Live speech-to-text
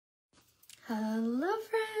Hello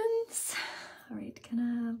friends. All right,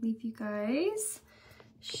 gonna leave you guys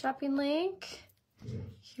shopping link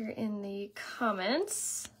here in the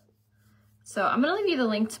comments. So I'm gonna leave you the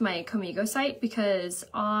link to my Comigo site because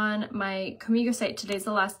on my Comigo site, today's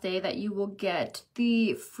the last day that you will get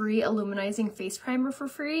the free illuminizing face primer for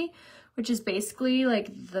free, which is basically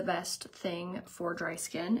like the best thing for dry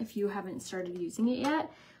skin if you haven't started using it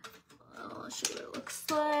yet. I'll show you what it looks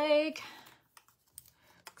like.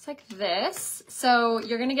 Looks like this. So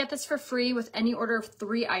you're gonna get this for free with any order of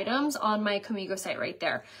 3 items on my Comigo site right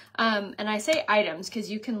there. And I say items because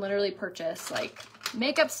you can literally purchase like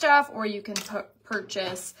makeup stuff, or you can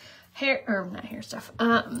purchase hair, or not hair stuff,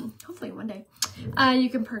 hopefully one day. You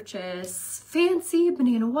can purchase fancy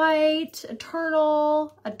banana white,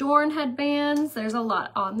 eternal, adorn headbands. There's a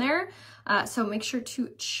lot on there. So make sure to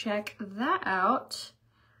check that out.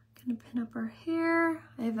 Gonna pin up our hair.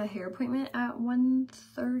 I have a hair appointment at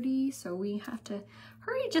 1:30, so we have to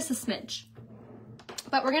hurry just a smidge.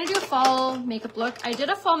 But we're gonna do a fall makeup look. I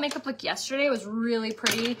did a fall makeup look yesterday. It was really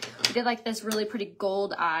pretty. We did like this really pretty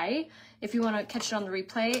gold eye, if you wanna catch it on the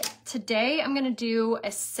replay. Today, I'm gonna do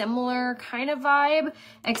a similar kind of vibe,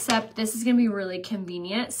 except this is gonna be really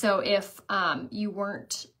convenient. So if you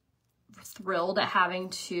weren't thrilled at having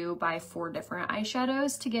to buy 4 different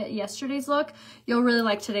eyeshadows to get yesterday's look, you'll really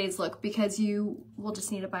like today's look because you will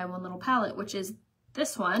just need to buy one little palette, which is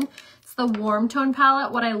this one. It's the warm tone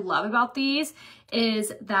palette. What I love about these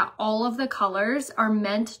is that all of the colors are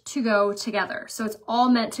meant to go together. So it's all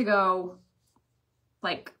meant to go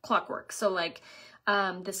like clockwork. So like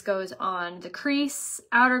this goes on the crease,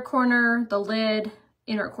 outer corner, the lid,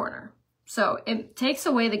 inner corner. So it takes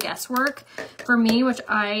away the guesswork for me, which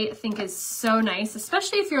I think is so nice,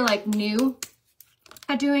 especially if you're like new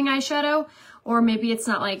at doing eyeshadow, or maybe it's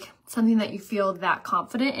not like something that you feel that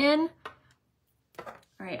confident in.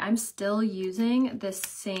 All right, I'm still using this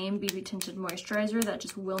same BB tinted moisturizer that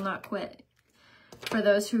just will not quit. For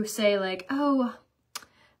those who say like, oh,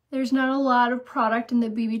 there's not a lot of product in the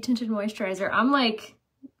BB tinted moisturizer, I'm like,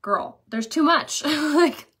 girl, there's too much.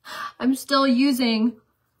 Like, I'm still using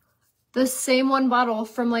the same one bottle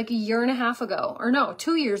from like a year and a half ago, or no,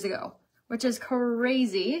 2 years ago, which is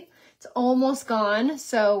crazy. It's almost gone,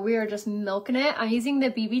 so we are just milking it. I'm using the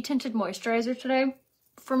BB tinted moisturizer today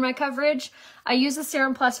for my coverage. I used the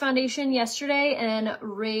Serum Plus foundation yesterday and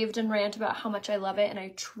raved and rant about how much I love it, and I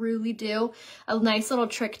truly do. A nice little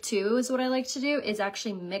trick too is what I like to do is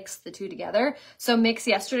actually mix the two together. So mix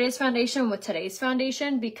yesterday's foundation with today's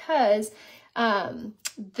foundation, because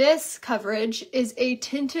this coverage is a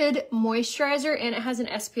tinted moisturizer and it has an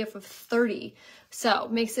SPF of 30. So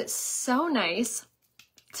it makes it so nice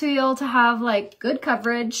to be able to have like good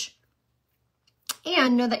coverage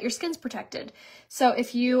and know that your skin's protected. So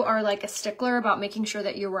if you are like a stickler about making sure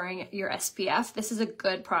that you're wearing your SPF, this is a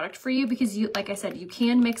good product for you because you, like I said, you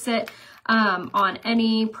can mix it on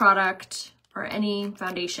any product or any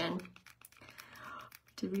foundation.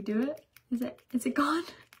 Did we do it? Is it gone?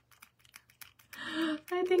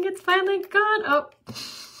 I think it's finally gone. Oh,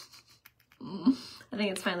 I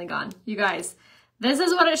think it's finally gone. You guys, this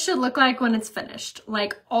is what it should look like when it's finished.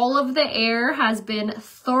 Like all of the air has been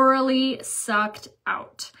thoroughly sucked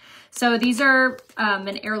out. So these are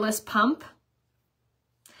an airless pump.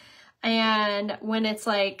 And when it's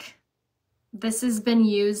like, this has been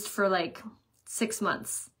used for like 6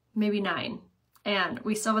 months, maybe 9. And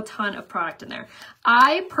we still have a ton of product in there.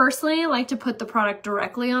 I personally like to put the product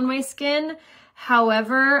directly on my skin.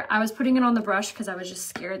 However, I was putting it on the brush because I was just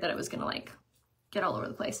scared that it was gonna like get all over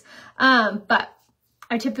the place. But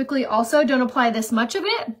I typically also don't apply this much of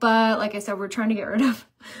it, but like I said, we're trying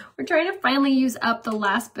to finally use up the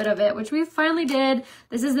last bit of it, which we finally did.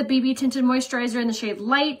 This is the BB Tinted Moisturizer in the shade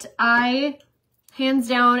Light. I, hands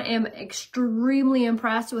down, am extremely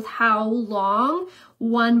impressed with how long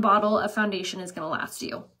one bottle of foundation is gonna last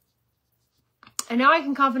you. And now I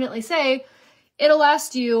can confidently say, it'll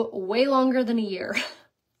last you way longer than a year.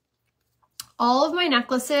 All of my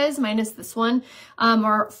necklaces, minus this one,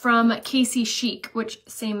 are from Casey Chic, which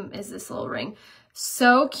same as this little ring.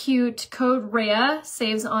 So cute. Code Rhea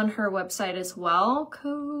saves on her website as well.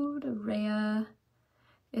 Code Rhea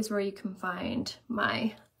is where you can find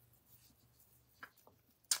my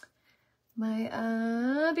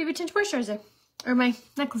BB Tinted Moisturizer, or my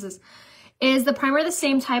necklaces. Is the primer the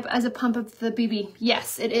same type as a pump of the BB?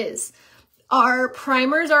 Yes, it is. Our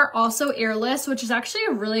primers are also airless, which is actually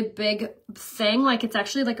a really big thing. Like it's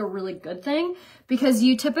actually like a really good thing because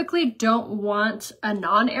you typically don't want a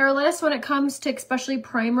non-airless when it comes to especially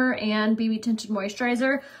primer and BB tinted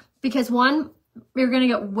moisturizer, because one, you're gonna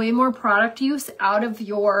get way more product use out of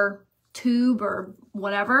your tube or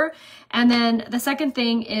whatever. And then the second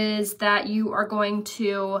thing is that you are going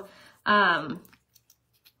to,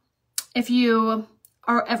 if you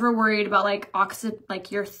are ever worried about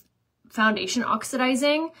like your foundation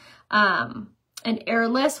oxidizing, an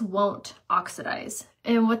airless won't oxidize.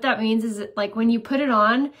 And what that means is that, like, when you put it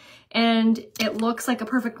on and it looks like a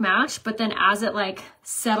perfect match, but then as it like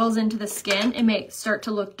settles into the skin, it may start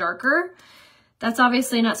to look darker. That's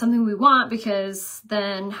obviously not something we want, because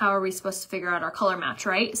then how are we supposed to figure out our color match,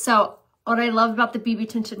 right? So what I love about the BB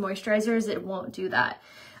tinted moisturizer is it won't do that.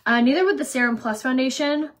 Neither would the Serum Plus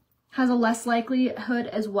foundation. Has a less likelihood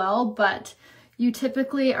as well, but you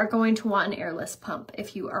typically are going to want an airless pump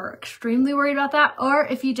if you are extremely worried about that, or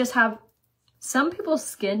if you just have, some people's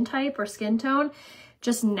skin type or skin tone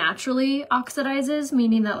just naturally oxidizes,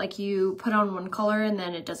 meaning that like you put on one color and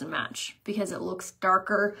then it doesn't match because it looks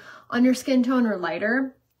darker on your skin tone or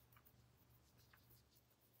lighter.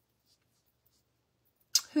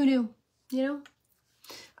 Who knew, you know?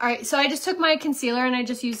 All right, so I just took my concealer and I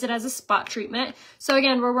just used it as a spot treatment. So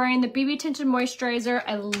again, we're wearing the BB Tinted Moisturizer.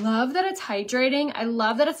 I love that it's hydrating. I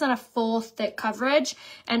love that it's not a full thick coverage.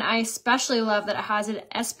 And I especially love that it has an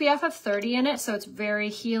SPF of 30 in it. So it's very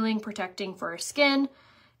healing, protecting for our skin.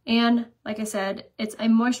 And like I said, it's a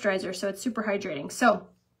moisturizer, so it's super hydrating. So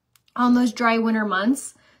on those dry winter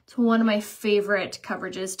months, it's one of my favorite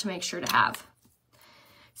coverages to make sure to have.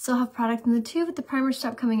 Still have product in the tube with the primer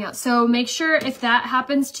stop coming out. So make sure, if that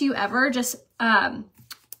happens to you ever, just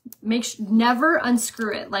never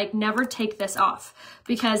unscrew it. Like, never take this off,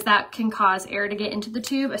 because that can cause air to get into the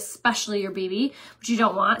tube, especially your BB, which you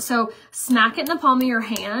don't want. So smack it in the palm of your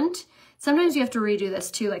hand. Sometimes you have to redo this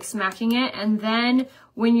too, like smacking it. And then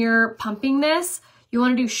when you're pumping this, you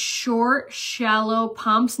want to do short, shallow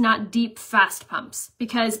pumps, not deep, fast pumps.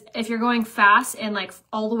 Because if you're going fast and like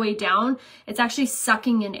all the way down, it's actually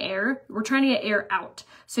sucking in air. We're trying to get air out.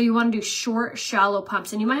 So you want to do short, shallow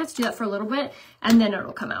pumps. And you might have to do that for a little bit and then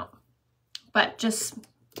it'll come out. But just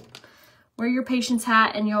wear your patience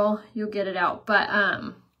hat and you'll get it out. But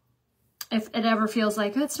if it ever feels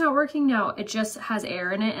like, oh, it's not working, no, it just has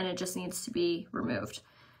air in it and it just needs to be removed.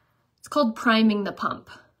 It's called priming the pump.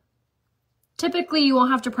 Typically, you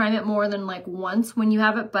won't have to prime it more than like once when you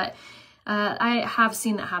have it, but I have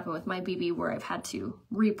seen that happen with my BB where I've had to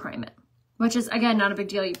reprime it, which is, again, not a big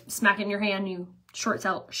deal. You smack it in your hand, you short,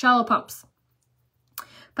 shallow pumps.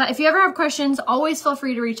 But if you ever have questions, always feel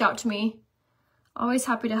free to reach out to me. Always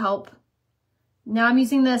happy to help. Now I'm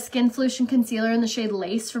using the Skin Solution Concealer in the shade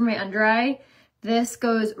Lace for my under eye. This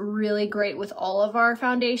goes really great with all of our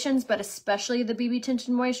foundations, but especially the BB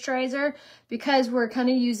Tinted Moisturizer, because we're kind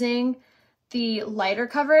of using the lighter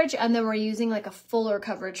coverage and then we're using like a fuller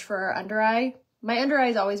coverage for our under eye. My under eye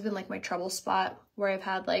has always been like my trouble spot, where I've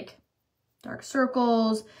had like dark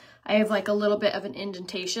circles. I have like a little bit of an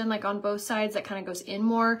indentation like on both sides that kind of goes in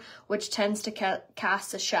more, which tends to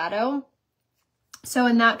cast a shadow. So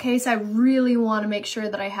in that case, I really want to make sure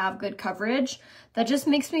that I have good coverage. That just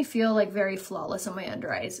makes me feel like very flawless on my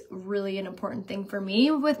under eyes. Really an important thing for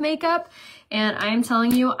me with makeup. And I am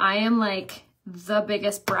telling you, I am like the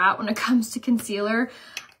biggest brat when it comes to concealer.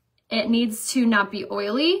 It needs to not be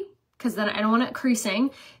oily, because then I don't want it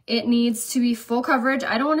creasing. It needs to be full coverage.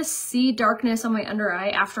 I don't want to see darkness on my under eye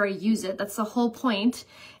after I use it. That's the whole point.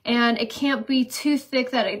 And it can't be too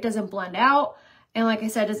thick that it doesn't blend out. And like I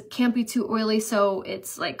said, it can't be too oily so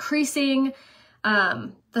it's like creasing.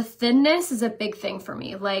 The thinness is a big thing for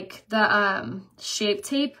me. Like the Shape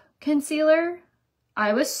Tape concealer,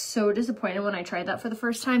 I was so disappointed when I tried that for the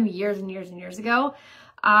first time years and years and years ago.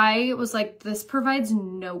 I was like, this provides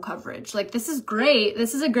no coverage. Like, this is great.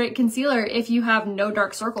 This is a great concealer if you have no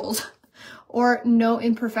dark circles or no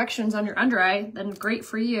imperfections on your under eye, then great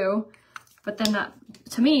for you. But then that,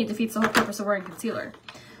 to me, defeats the whole purpose of wearing concealer.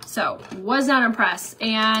 So, was not impressed.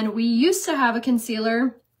 And we used to have a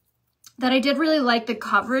concealer that I did really like the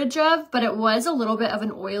coverage of, but it was a little bit of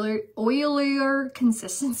an oilier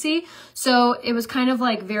consistency. So it was kind of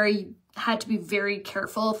like had to be very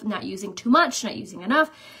careful of not using too much, not using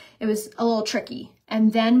enough. It was a little tricky.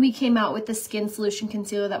 And then we came out with the Skin Solution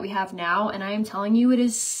Concealer that we have now. And I am telling you, it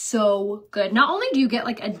is so good. Not only do you get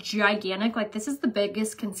like a gigantic, like this is the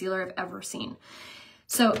biggest concealer I've ever seen.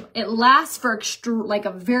 So it lasts for like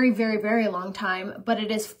a very, very, very long time, but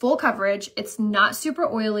it is full coverage. It's not super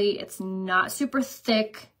oily. It's not super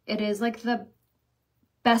thick. It is like the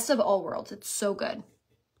best of all worlds. It's so good.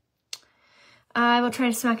 I will try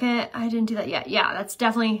to smack it. I didn't do that yet. Yeah, that's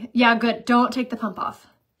definitely, yeah, good. Don't take the pump off.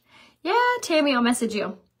 Yeah, Tammy, I'll message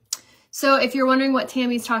you. So if you're wondering what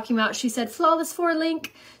Tammy's talking about, she said Flawless 4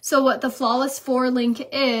 link. So what the Flawless 4 link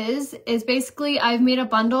is basically I've made a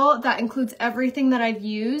bundle that includes everything that I've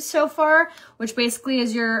used so far, which basically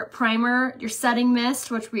is your primer, your setting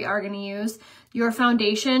mist, which we are going to use, your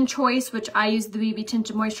foundation choice, which I used the BB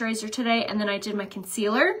Tinted Moisturizer today, and then I did my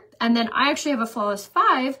concealer. And then I actually have a Flawless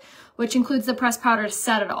 5, which includes the pressed powder to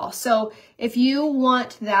set it all. So if you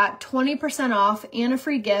want that 20% off and a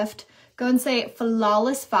free gift, go and say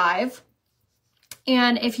Flawless 5.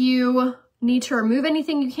 And if you need to remove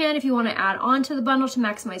anything, you can. If you want to add on to the bundle to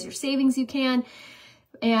maximize your savings, you can.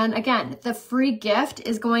 And again, the free gift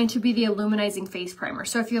is going to be the Illuminizing Face Primer.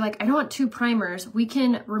 So if you're like, I don't want 2 primers, we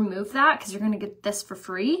can remove that because you're going to get this for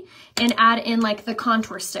free and add in like the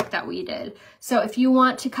contour stick that we did. So if you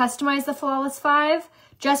want to customize the Flawless 5,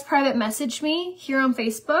 just private message me here on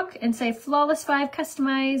Facebook and say Flawless 5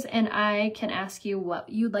 customize, and I can ask you what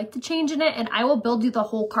you'd like to change in it, and I will build you the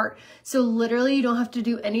whole cart. So literally you don't have to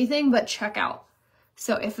do anything but check out.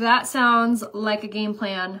 So if that sounds like a game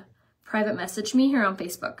plan, private message me here on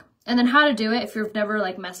Facebook. And then how to do it, if you've never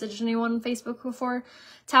like messaged anyone on Facebook before,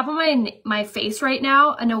 tap on my face right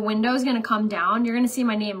now and a window is gonna come down. You're gonna see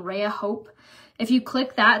my name, Rhea Hope. If you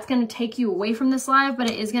click that, it's gonna take you away from this live, but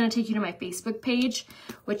it is gonna take you to my Facebook page,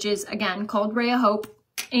 which is again called Rhea Hope.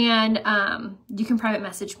 And you can private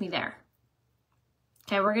message me there.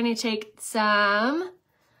 Okay, we're gonna take some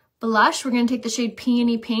blush. We're gonna take the shade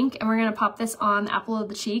Peony Pink and we're gonna pop this on the apple of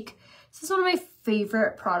the cheek. This is one of my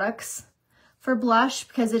favorite products for blush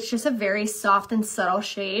because it's just a very soft and subtle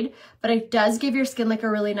shade, but it does give your skin like a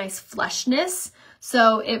really nice fleshness.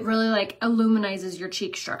 So it really like illuminizes your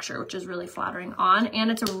cheek structure, which is really flattering on.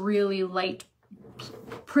 And it's a really light,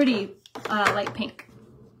 pretty light pink.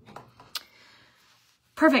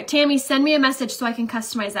 Perfect. Tammy, send me a message so I can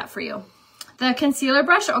customize that for you. The concealer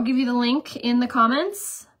brush, I'll give you the link in the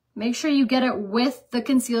comments. Make sure you get it with the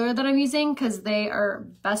concealer that I'm using because they are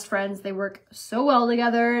best friends. They work so well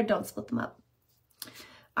together. Don't split them up.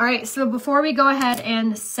 All right, so before we go ahead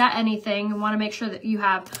and set anything, you want to make sure that you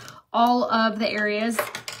have all of the areas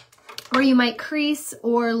where you might crease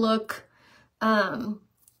or look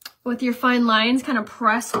with your fine lines kind of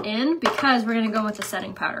pressed in because we're going to go with the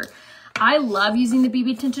setting powder. I love using the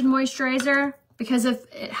BB Tinted Moisturizer because of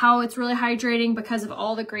how it's really hydrating, because of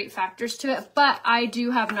all the great factors to it. But I do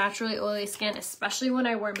have naturally oily skin, especially when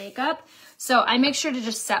I wear makeup. So I make sure to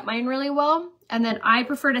just set mine really well. And then I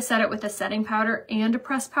prefer to set it with a setting powder and a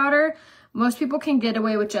pressed powder. Most people can get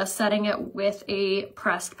away with just setting it with a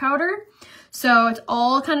pressed powder. So it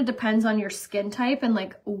all kind of depends on your skin type and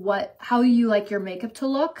like how you like your makeup to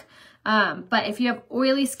look. But if you have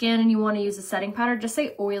oily skin and you want to use a setting powder, just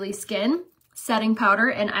say oily skin setting powder,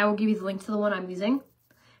 and I will give you the link to the one I'm using.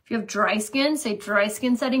 If you have dry skin, say dry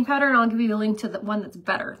skin setting powder, and I'll give you a link to the one that's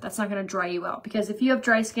better. That's not going to dry you out, because if you have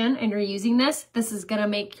dry skin and you're using this is going to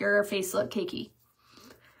make your face look cakey.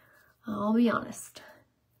 I'll be honest.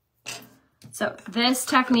 So this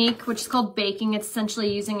technique, which is called baking, it's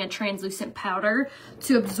essentially using a translucent powder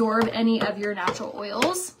to absorb any of your natural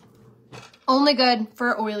oils. Only good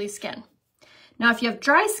for oily skin. Now, if you have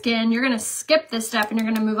dry skin, you're going to skip this step and you're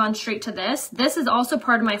going to move on straight to this. This is also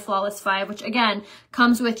part of my Flawless 5, which again,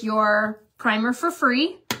 comes with your primer for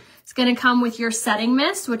free. It's going to come with your setting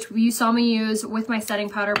mist, which you saw me use with my setting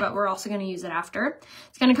powder, but we're also going to use it after.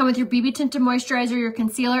 It's going to come with your BB Tinted Moisturizer, your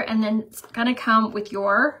concealer, and then it's going to come with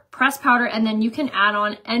your pressed powder, and then you can add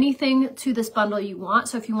on anything to this bundle you want.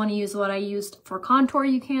 So if you want to use what I used for contour,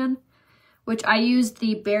 you can. Which I used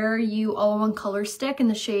the Bare You All-in-One Color Stick in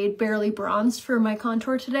the shade Barely Bronzed for my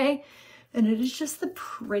contour today. And it is just the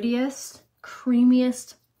prettiest,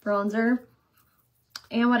 creamiest bronzer.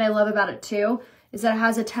 And what I love about it too is that it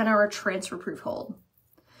has a 10-hour transfer-proof hold.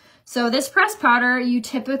 So this pressed powder, you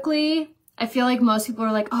typically, I feel like most people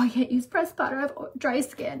are like, oh, I can't use pressed powder, I have dry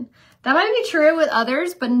skin. That might be true with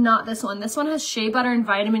others, but not this one. This one has shea butter and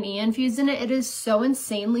vitamin E infused in it. It is so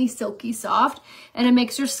insanely silky soft, and it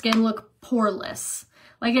makes your skin look poreless.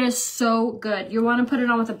 Like, it is so good. You want to put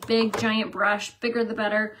it on with a big giant brush, bigger the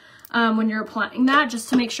better, when you're applying that, just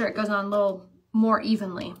to make sure it goes on a little more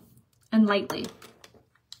evenly and lightly.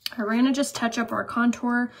 We're going to just touch up our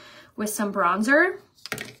contour with some bronzer.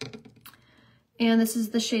 And this is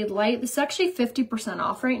the shade Light. This is actually 50%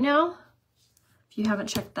 off right now, if you haven't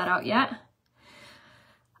checked that out yet.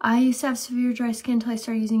 I used to have severe dry skin until I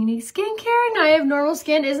started using unique skincare, and I have normal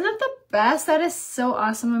skin. Isn't that the best? That is so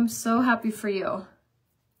awesome. I'm so happy for you.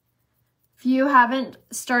 If you haven't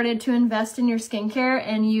started to invest in your skincare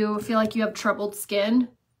and you feel like you have troubled skin,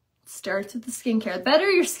 it starts with the skincare. The better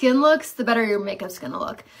your skin looks, the better your makeup's gonna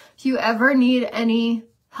look. If you ever need any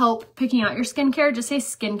help picking out your skincare, just say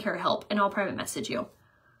skincare help and I'll private message you.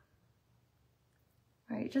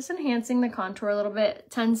 All right, just enhancing the contour a little bit.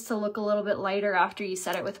 It tends to look a little bit lighter after you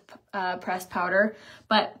set it with pressed powder,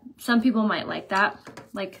 but some people might like that,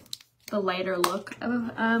 like the lighter look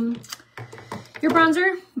of your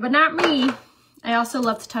bronzer, but not me. I also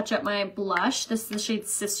love to touch up my blush. This is the shade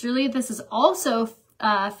Sisterly. This is also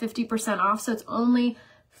 50% off, so it's only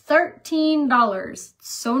 $13.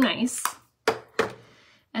 So nice.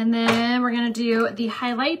 And then we're gonna do the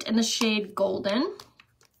highlight in the shade Golden.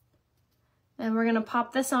 And we're gonna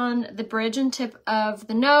pop this on the bridge and tip of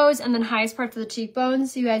the nose and then highest parts of the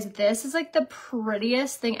cheekbones. So you guys, this is like the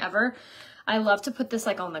prettiest thing ever. I love to put this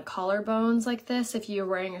like on the collarbones like this if you're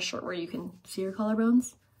wearing a shirt where you can see your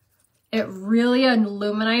collarbones. It really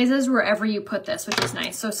illuminizes wherever you put this, which is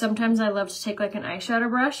nice. So sometimes I love to take like an eyeshadow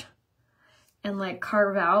brush and like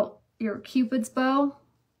carve out your Cupid's bow.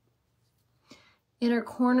 Inner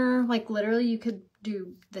corner, like literally you could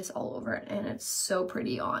do this all over it and it's so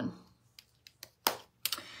pretty on.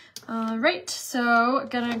 All right, so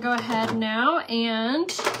gonna go ahead now and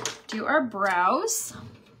do our brows.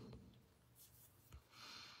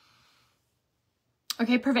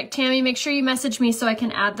 Okay, perfect. Tammy, make sure you message me so I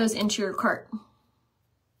can add those into your cart.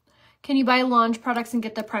 Can you buy Lange products and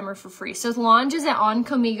get the primer for free? So Lange is on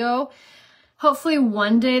Comigo. Hopefully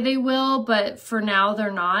one day they will, but for now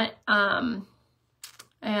they're not.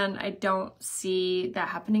 And I don't see that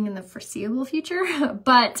happening in the foreseeable future,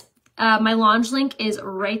 but my Lange link is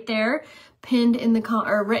right there, pinned in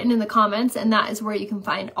the written in the comments, and that is where you can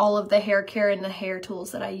find all of the hair care and the hair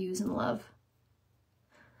tools that I use and love.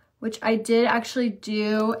 Which I did actually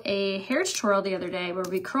do a hair tutorial the other day where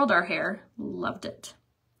we curled our hair. Loved it.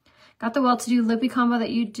 Got the well-to-do lippy combo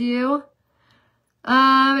that you do.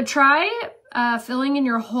 Try filling in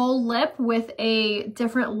your whole lip with a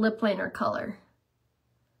different lip liner color.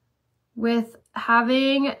 With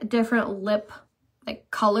having different lip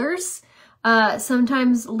colors,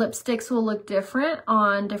 sometimes lipsticks will look different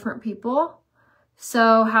on different people.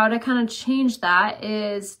 So how to kind of change that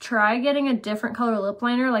is try getting a different color lip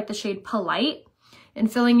liner, like the shade Polite,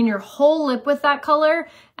 and filling in your whole lip with that color,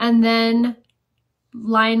 and then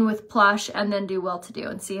line with Plush, and then do well-to-do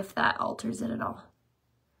and see if that alters it at all.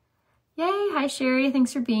 Yay, hi Sherry,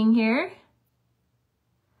 thanks for being here.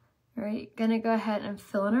 All right, gonna go ahead and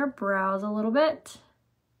fill in our brows a little bit.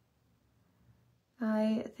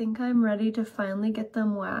 I think I'm ready to finally get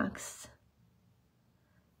them waxed.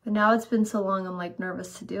 But now it's been so long, I'm like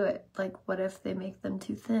nervous to do it. Like, what if they make them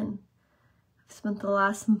too thin? I've spent the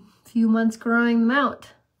last few months growing them out.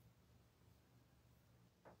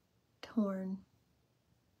 Torn.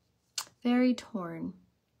 Very torn.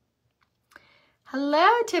 Hello,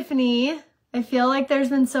 Tiffany. I feel like there's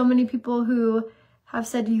been so many people who have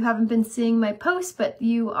said you haven't been seeing my posts, but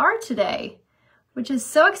you are today, which is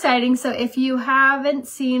so exciting. So if you haven't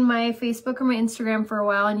seen my Facebook or my Instagram for a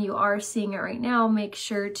while and you are seeing it right now, make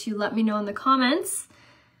sure to let me know in the comments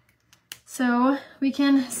so we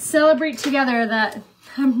can celebrate together that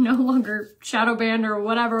I'm no longer shadow banned or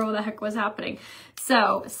whatever the heck was happening.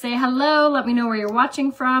 So say hello, let me know where you're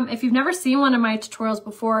watching from. If you've never seen one of my tutorials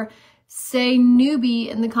before, say newbie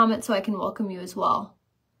in the comments so I can welcome you as well.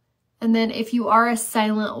 And then if you are a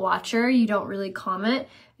silent watcher, you don't really comment,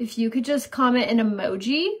 if you could just comment an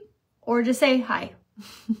emoji or just say hi.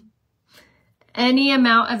 Any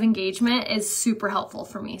amount of engagement is super helpful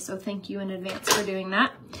for me, so thank you in advance for doing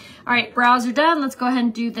that. All right, brows are done. Let's go ahead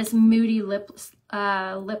and do this moody lip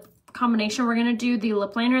combination. We're gonna do the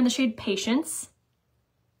lip liner in the shade Patience.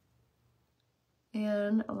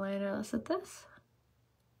 And align us at this.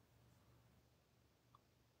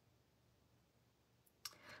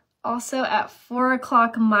 Also at 4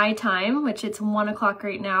 o'clock my time, which it's 1 o'clock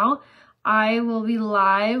right now, I will be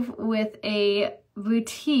live with a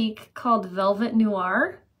boutique called Velvet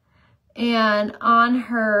Noir. And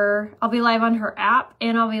I'll be live on her app,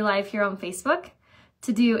 and I'll be live here on Facebook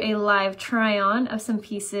to do a live try on of some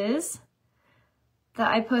pieces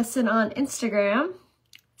that I posted on Instagram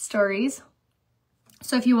stories.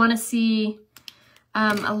 So if you want to see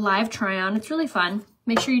a live try on, it's really fun.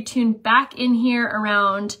 Make sure you tune back in here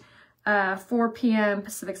around 4 p.m.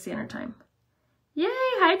 Pacific Standard Time. Yay!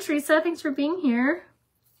 Hi, Teresa. Thanks for being here.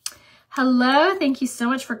 Hello. Thank you so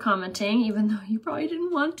much for commenting, even though you probably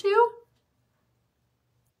didn't want to.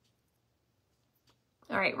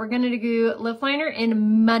 All right, we're going to do lip liner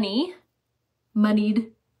in Moneyed.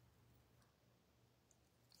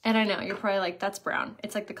 And I know, you're probably like, that's brown.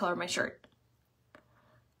 It's like the color of my shirt.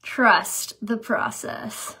 Trust the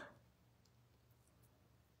process.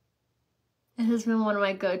 It has been one of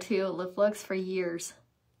my go-to lip looks for years.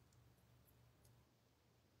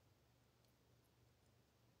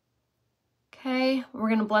 Okay, we're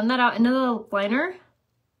gonna blend that out into the lip liner.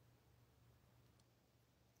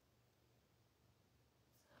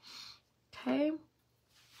 Okay.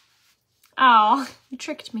 Oh, you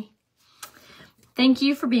tricked me. Thank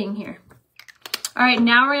you for being here. All right,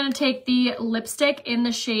 now we're gonna take the lipstick in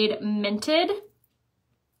the shade Minted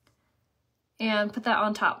and put that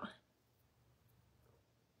on top.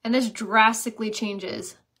 And this drastically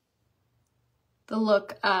changes the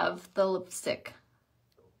look of the lipstick.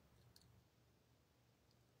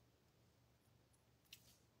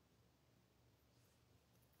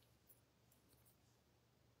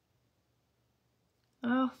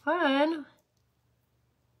 Oh, fun.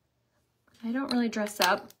 I don't really dress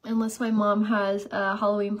up unless my mom has a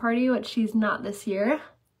Halloween party, which she's not this year.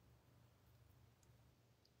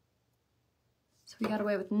 So we got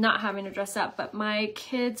away with not having to dress up, but my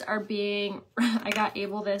kids are being, I got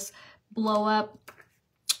Abel this blow up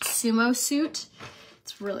sumo suit.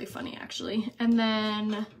 It's really funny actually. And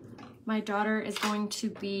then my daughter is going to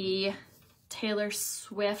be Taylor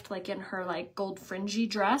Swift, like in her like gold fringy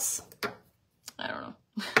dress. I don't know.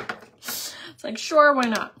 It's like, sure, why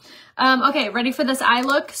not? Okay, ready for this eye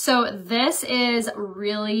look? So this is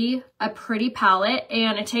really a pretty palette,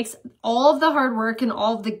 and it takes all of the hard work and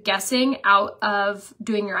all of the guessing out of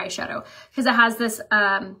doing your eyeshadow, because it has this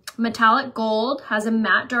metallic gold, has a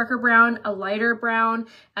matte darker brown, a lighter brown,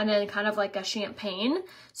 and then kind of like a champagne.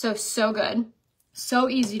 So good. So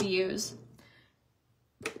easy to use.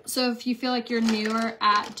 So if you feel like you're newer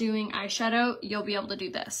at doing eyeshadow, you'll be able to do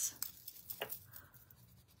this.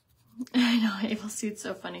 I know, Abel's suit's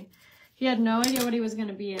so funny. He had no idea what he was going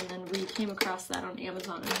to be, and then we came across that on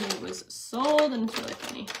Amazon, and he was sold, and it's really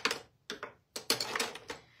funny.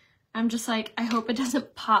 I'm just like, I hope it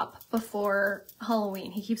doesn't pop before Halloween.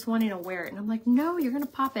 He keeps wanting to wear it, and I'm like, no, you're going to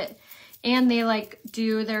pop it. And they like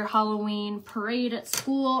do their Halloween parade at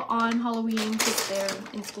school on Halloween because they're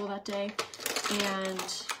in school that day.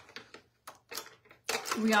 And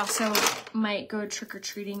we also might go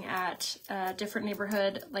trick-or-treating at a different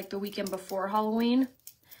neighborhood like the weekend before Halloween.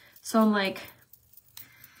 So I'm like,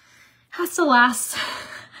 has to last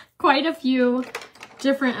quite a few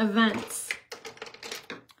different events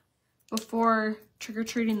before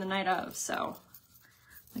trick-or-treating the night of. So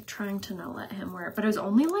like trying to not let him wear it, but it was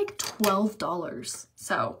only like $12.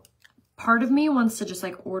 So part of me wants to just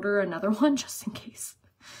like order another one just in case.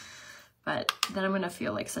 But then I'm going to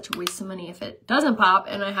feel like such a waste of money if it doesn't pop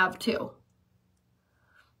and I have two.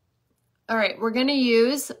 All right, we're going to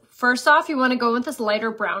use, first off, you want to go with this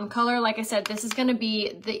lighter brown color. Like I said, this is going to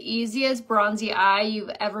be the easiest bronzy eye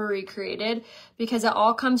you've ever recreated because it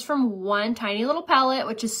all comes from one tiny little palette,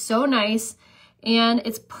 which is so nice. And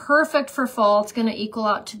it's perfect for fall. It's going to equal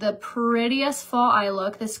out to the prettiest fall eye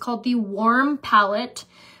look. This is called the Warm Palette.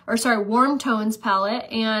 Or sorry, Warm Tones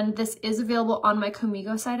palette, and this is available on my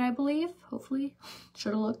Comigo site, I believe. Hopefully,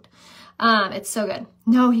 should have looked. It's so good.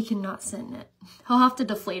 No, he cannot sit in it. He'll have to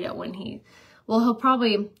deflate it when he'll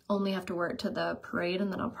probably only have to wear it to the parade,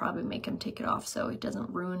 and then I'll probably make him take it off so it doesn't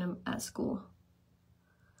ruin him at school.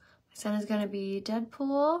 My son is gonna be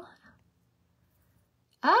Deadpool.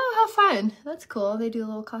 Oh, how fun. That's cool. They do a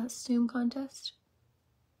little costume contest.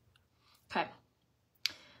 Okay.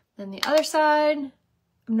 Then the other side.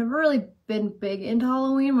 I've never really been big into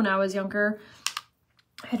Halloween. When I was younger,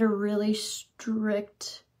 I had a really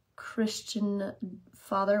strict Christian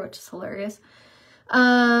father, which is hilarious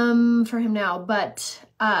for him now, but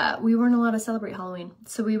we weren't allowed to celebrate Halloween.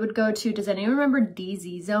 So we would go to, does anyone remember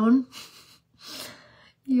DZ Zone?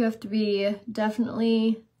 You have to be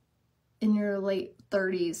definitely in your late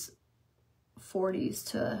 30s,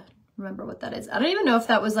 40s to remember what that is. I don't even know if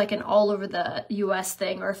that was like an all over the US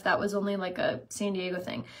thing or if that was only like a San Diego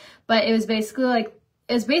thing, but it was basically like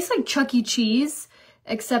Chuck E. Cheese,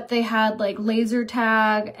 except they had like laser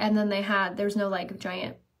tag, and then there's no like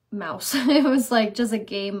giant mouse. It was like just a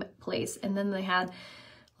game place, and then they had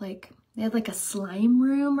like a slime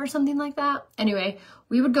room or something like that. Anyway,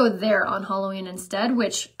 we would go there on Halloween instead,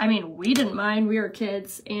 which, I mean, we didn't mind. We were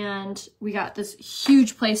kids, and we got this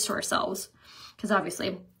huge place to ourselves because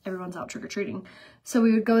obviously everyone's out trick-or-treating. So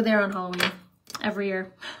we would go there on Halloween every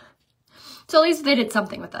year. So at least they did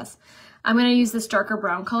something with us. I'm going to use this darker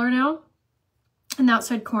brown color now in the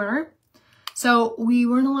outside corner. So we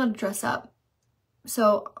weren't allowed to dress up.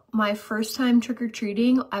 So my first time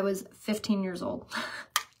trick-or-treating, I was 15 years old.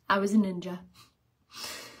 I was a ninja.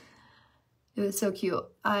 It was so cute.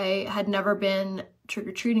 I had never been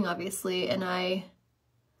trick-or-treating, obviously, and I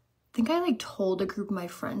think I like told a group of my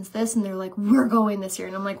friends this, and they're like, we're going this year.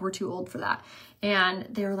 And I'm like, we're too old for that. And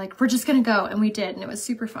they were like, we're just gonna go. And we did, and it was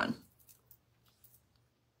super fun.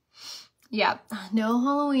 Yeah, no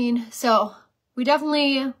Halloween. So we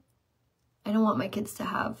definitely, I don't want my kids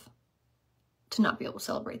to not be able to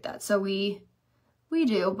celebrate that. So we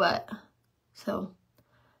do, but so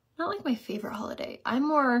not like my favorite holiday. I'm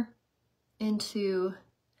more into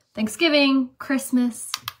Thanksgiving,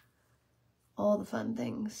 Christmas, all the fun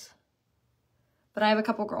things. But I have a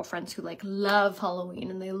couple girlfriends who like love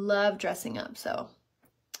Halloween and they love dressing up. So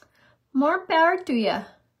more power to ya.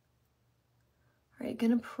 All right,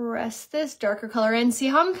 gonna press this darker color in. See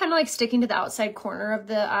how I'm kind of like sticking to the outside corner of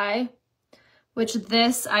the eye? Which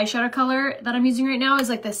this eyeshadow color that I'm using right now is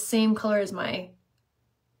like the same color as my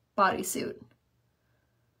bodysuit,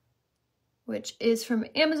 which is from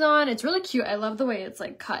Amazon. It's really cute. I love the way it's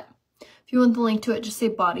like cut. If you want the link to it, just say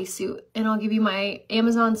bodysuit and I'll give you my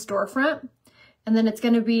Amazon storefront. And then it's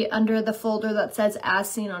gonna be under the folder that says as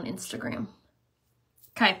seen on Instagram.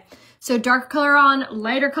 Okay, so dark color on,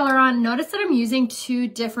 lighter color on. Notice that I'm using 2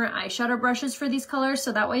 different eyeshadow brushes for these colors.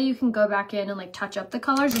 So that way you can go back in and like touch up the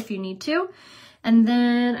colors if you need to. And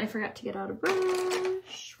then I forgot to get out a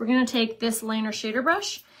brush. We're gonna take this liner shader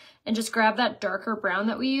brush and just grab that darker brown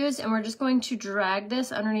that we used. And we're just going to drag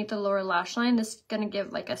this underneath the lower lash line. This is gonna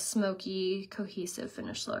give like a smoky, cohesive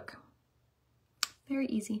finish look. Very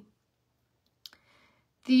easy.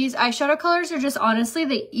 These eyeshadow colors are just honestly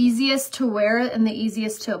the easiest to wear and the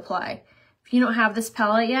easiest to apply. If you don't have this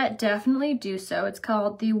palette yet, definitely do so. It's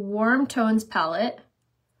called the Warm Tones palette,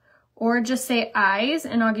 or just say eyes,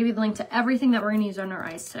 and I'll give you the link to everything that we're gonna use on our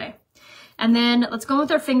eyes today. And then let's go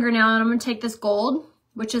with our finger now, and I'm gonna take this gold,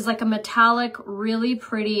 which is like a metallic, really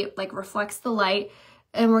pretty, like reflects the light,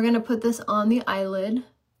 and we're gonna put this on the eyelid,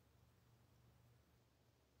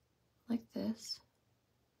 like this.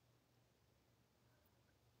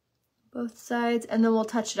 Both sides, and then we'll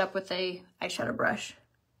touch it up with a eyeshadow brush.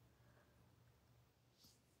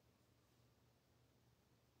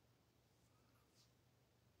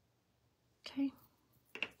 Okay.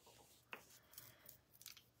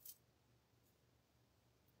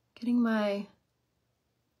 Getting my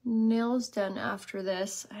nails done after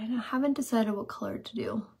this. I haven't decided what color to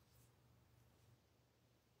do.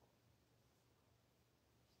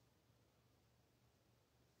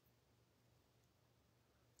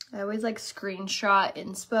 I always like screenshot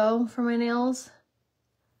inspo for my nails.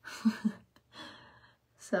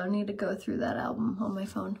 So I need to go through that album on my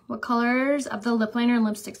phone. What colors of the lip liner and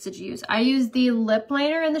lipsticks did you use? I used the lip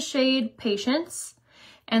liner in the shade Patience.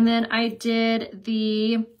 And then I did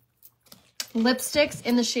the lipsticks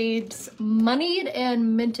in the shades Moneyed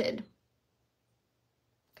and Minted.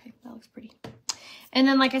 Okay, that looks pretty. And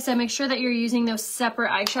then, like I said, make sure that you're using those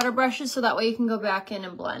separate eyeshadow brushes so that way you can go back in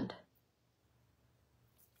and blend.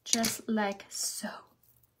 Just like so.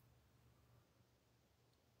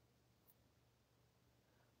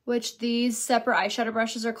 Which these separate eyeshadow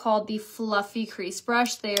brushes are called the Fluffy Crease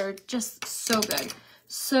Brush. They are just so good.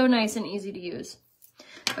 So nice and easy to use.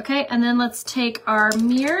 Okay, and then let's take our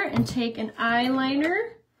mirror and take an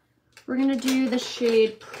eyeliner. We're gonna do the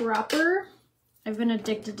shade Proper. I've been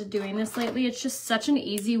addicted to doing this lately. It's just such an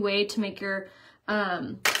easy way to make your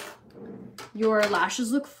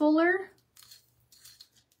lashes look fuller.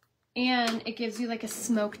 And it gives you like a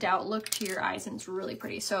smoked out look to your eyes, and it's really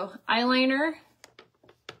pretty. So eyeliner.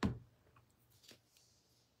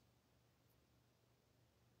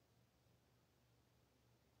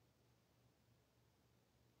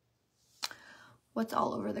 What's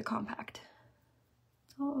all over the compact?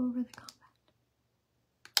 It's all over the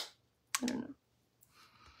compact. I don't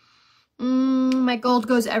know. My gold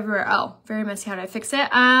goes everywhere. Oh, very messy. How do I fix it?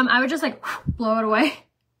 I would just like blow it away.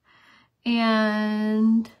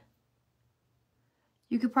 And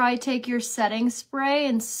you could probably take your setting spray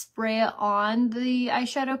and spray it on the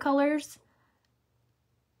eyeshadow colors.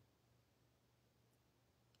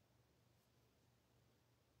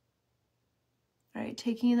 All right,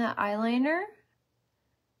 taking that eyeliner,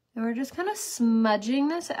 and we're just kind of smudging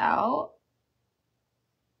this out.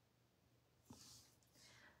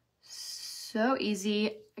 So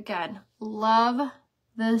easy. Again, love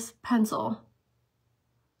this pencil.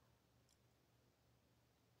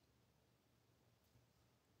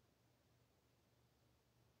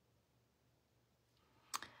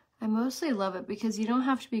 I mostly love it because you don't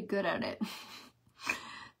have to be good at it.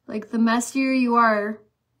 Like, the messier you are,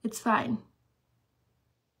 it's fine.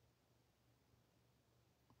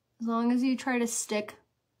 As long as you try to stick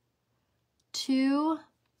to,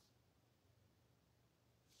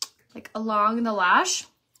 like, along the lash,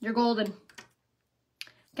 you're golden.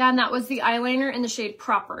 Again, that was the eyeliner in the shade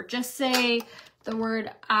Proper. Just say the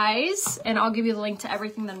word eyes, and I'll give you the link to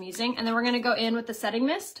everything that I'm using. And then we're gonna go in with the setting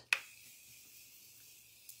mist.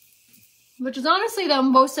 which is honestly the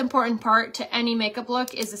most important part to any makeup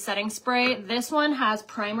look, is the setting spray. This one has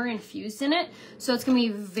primer infused in it, so it's gonna be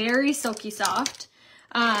very silky soft,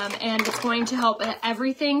 and it's going to help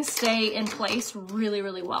everything stay in place really,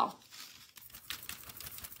 really well.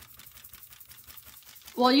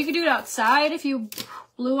 Well, you could do it outside if you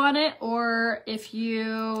blew on it, or if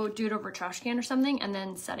you do it over a trash can or something, and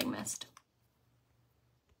then setting mist.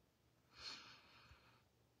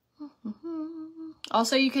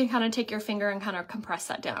 Also, you can kind of take your finger and kind of compress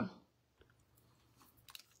that down.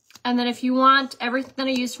 And then if you want everything that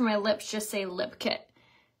I use for my lips, just say lip kit,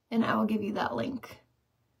 and I will give you that link.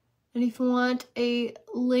 And if you want a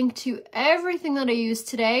link to everything that I used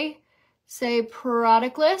today, say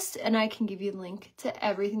product list, and I can give you the link to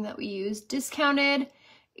everything that we use discounted.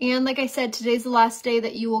 And like I said, today's the last day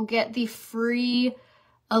that you will get the free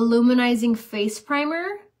illuminizing face primer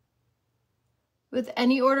with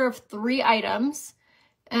any order of 3 items.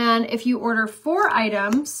 And if you order 4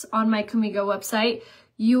 items on my Kumigo website,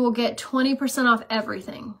 you will get 20% off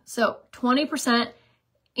everything. So 20%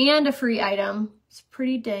 and a free item. It's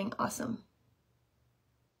pretty dang awesome.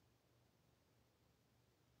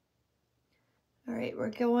 All right, we're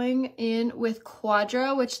going in with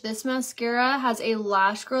Quadra, which this mascara has a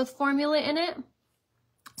lash growth formula in it.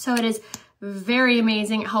 So it is very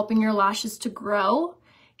amazing at helping your lashes to grow.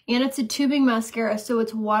 And it's a tubing mascara, so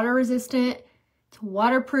it's water resistant, it's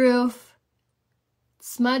waterproof,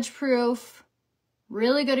 smudge proof,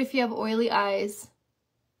 really good if you have oily eyes.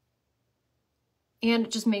 And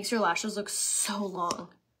it just makes your lashes look so long.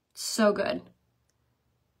 So good.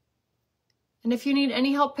 And if you need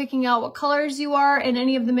any help picking out what colors you are in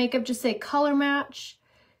any of the makeup, just say color match.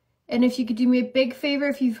 And if you could do me a big favor,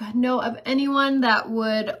 if you know of anyone that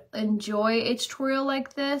would enjoy a tutorial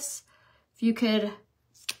like this, if you could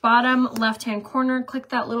bottom left-hand corner, click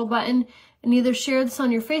that little button and either share this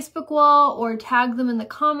on your Facebook wall or tag them in the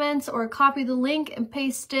comments or copy the link and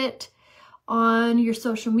paste it on your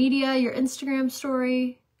social media, your Instagram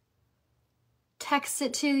story, text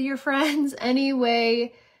it to your friends. Any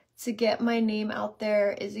way to get my name out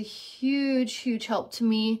there is a huge, huge help to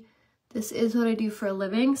me. This is what I do for a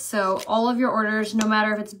living. So all of your orders, no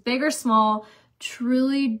matter if it's big or small,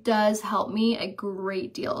 truly does help me a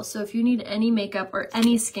great deal. So if you need any makeup or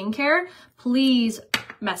any skincare, please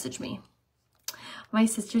message me. My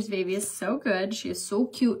sister's baby is so good. She is so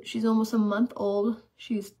cute. She's almost a month old.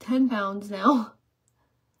 She's 10 pounds now.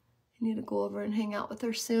 I need to go over and hang out with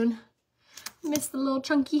her soon. Miss the little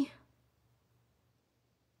chunky.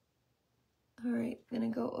 All right, I'm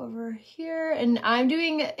gonna go over here, and I'm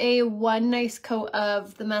doing a one nice coat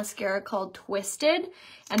of the mascara called Twisted,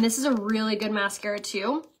 and this is a really good mascara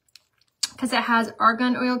too, because it has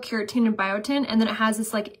argan oil, keratin, and biotin, and then it has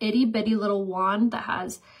this like itty bitty little wand that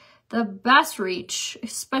has the best reach,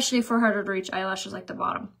 especially for harder to reach eyelashes like the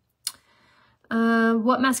bottom.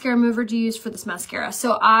 What mascara mover do you use for this mascara?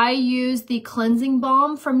 So I use the cleansing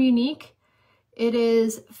balm from Unique. It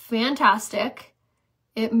is fantastic.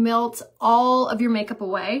 It melts all of your makeup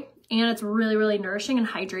away, and it's really, really nourishing and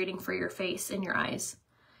hydrating for your face and your eyes.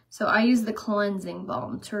 So I use the cleansing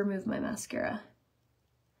balm to remove my mascara.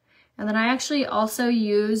 And then I actually also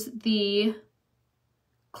use the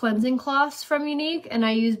cleansing cloths from Unique, and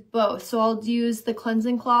I use both. So I'll use the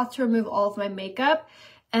cleansing cloth to remove all of my makeup,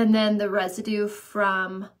 and then the residue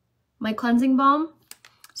from my cleansing balm.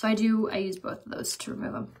 So I use both of those to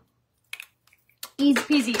remove them. Easy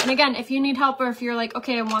peasy. And again, if you need help or if you're like,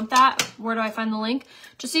 okay, I want that, where do I find the link?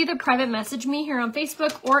 Just either private message me here on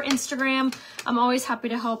Facebook or Instagram. I'm always happy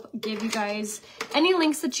to help give you guys any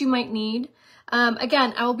links that you might need.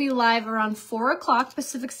 Again, I will be live around 4 o'clock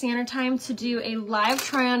Pacific Standard Time to do a live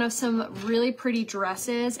try on of some really pretty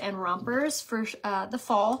dresses and rompers for the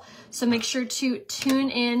fall. So make sure to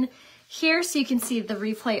tune in here so you can see the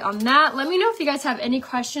replay on that. Let me know if you guys have any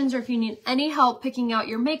questions or if you need any help picking out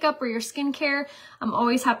your makeup or your skincare. I'm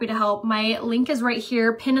always happy to help. My link is right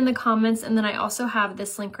here, pinned in the comments, and then I also have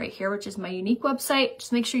this link right here, which is my Unique website.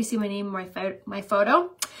 Just make sure you see my name and my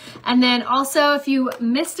photo. And then also, if you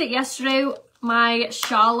missed it yesterday, my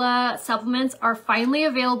Shala supplements are finally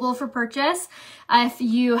available for purchase. If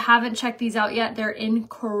you haven't checked these out yet, they're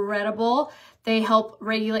incredible. They help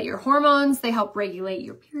regulate your hormones. They help regulate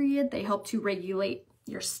your period. They help to regulate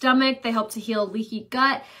your stomach. They help to heal leaky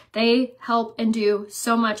gut. They help and do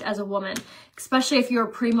so much as a woman, especially if you're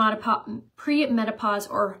pre-menopause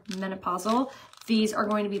or menopausal. These are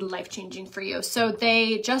going to be life-changing for you. So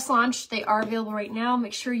they just launched. They are available right now.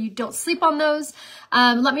 Make sure you don't sleep on those.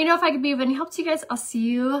 Let me know if I could be of any help to you guys. I'll see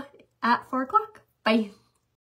you at 4 o'clock. Bye.